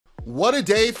What a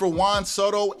day for Juan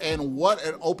Soto, and what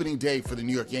an opening day for the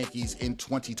New York Yankees in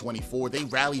 2024. They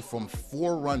rallied from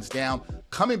 4 runs down,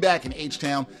 coming back in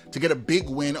H-Town to get a big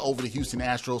win over the Houston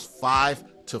Astros,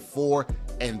 5-4.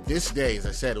 And this day, as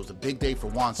I said, it was a big day for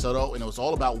Juan Soto, and it was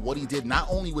all about what he did, not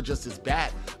only with just his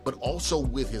bat, but also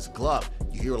with his glove.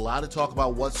 You hear a lot of talk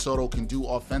about what Soto can do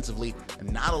offensively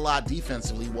and not a lot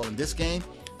defensively. Well, in this game,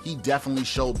 he definitely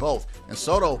showed both. And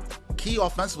Soto, key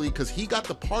offensively, because he got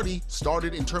the party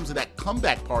started in terms of that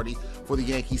comeback party for the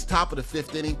Yankees. Top of the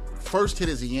 5th inning, first hit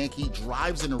as a Yankee,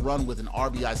 drives in a run with an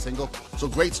RBI single. So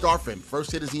great start for him.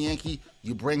 First hit as a Yankee,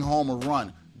 you bring home a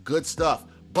run. Good stuff.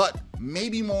 But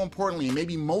maybe more importantly, and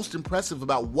maybe most impressive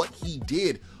about what he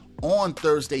did on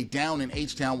Thursday down in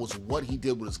H-Town was what he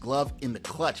did with his glove in the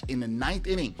clutch. In the 9th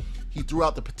inning, he threw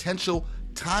out the potential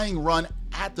tying run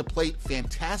at the plate.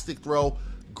 Fantastic throw.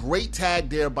 Great tag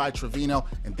there by Trevino,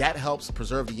 and that helps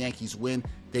preserve the Yankees' win.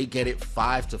 They get it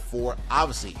 5-4.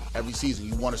 Obviously, every season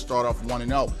you want to start off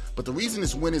 1-0, but the reason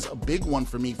this win is a big one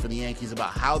for me for the Yankees about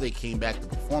how they came back, the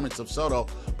performance of Soto,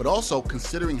 but also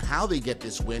considering how they get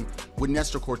this win with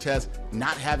Nestor Cortes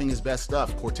not having his best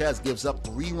stuff. Cortes gives up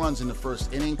 3 runs in the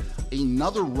first inning,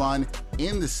 another run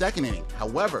in the second inning.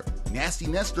 However, Nasty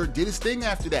Nestor did his thing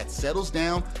after that, settles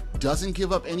down, doesn't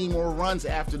give up any more runs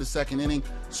after the second inning,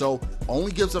 so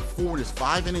only gives up 4 in his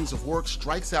 5 innings of work,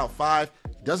 strikes out 5.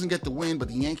 Doesn't get the win, but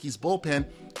the Yankees bullpen,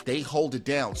 they hold it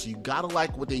down. So you gotta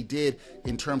like what they did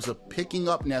in terms of picking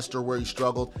up Nestor where he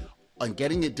struggled and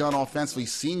getting it done offensively.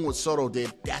 Seeing what Soto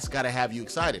did, that's gotta have you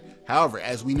excited. However,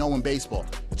 as we know in baseball,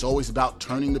 it's always about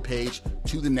turning the page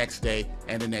to the next day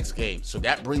and the next game. So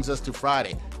that brings us to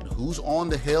Friday. And who's on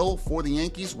the hill for the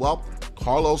Yankees? Well,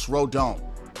 Carlos Rodon.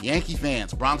 Yankee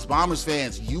fans, Bronx Bombers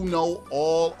fans, you know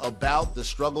all about the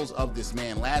struggles of this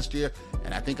man last year,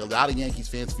 and I think a lot of Yankees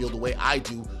fans feel the way I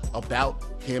do about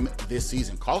him this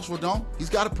season. Carlos Rodon,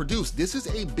 he's got to produce. This is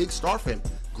a big start for him.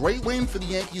 Great win for the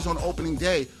Yankees on opening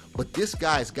day, but this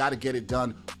guy's got to get it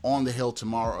done on the hill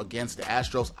tomorrow against the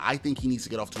Astros. I think he needs to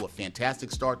get off to a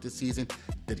fantastic start this season.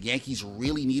 The Yankees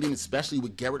really need him, especially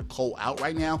with Garrett Cole out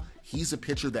right now. He's a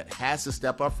pitcher that has to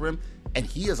step up for him, and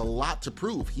he has a lot to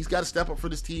prove. He's got to step up for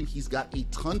this team. He's got a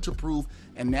ton to prove,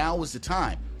 and now is the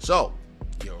time. So,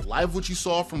 you like what you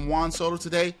saw from Juan Soto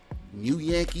today? New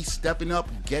Yankees stepping up,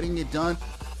 getting it done.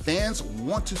 Fans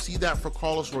want to see that for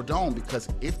Carlos Rodon, because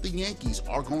if the Yankees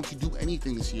are going to do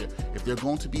anything this year, if they're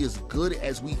going to be as good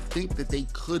as we think that they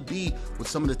could be with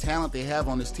some of the talent they have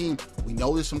on this team, we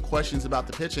know there's some questions about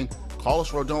the pitching.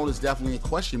 Carlos Rodon is definitely a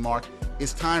question mark.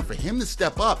 It's time for him to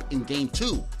step up in Game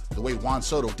 2 the way Juan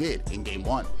Soto did in Game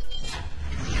 1.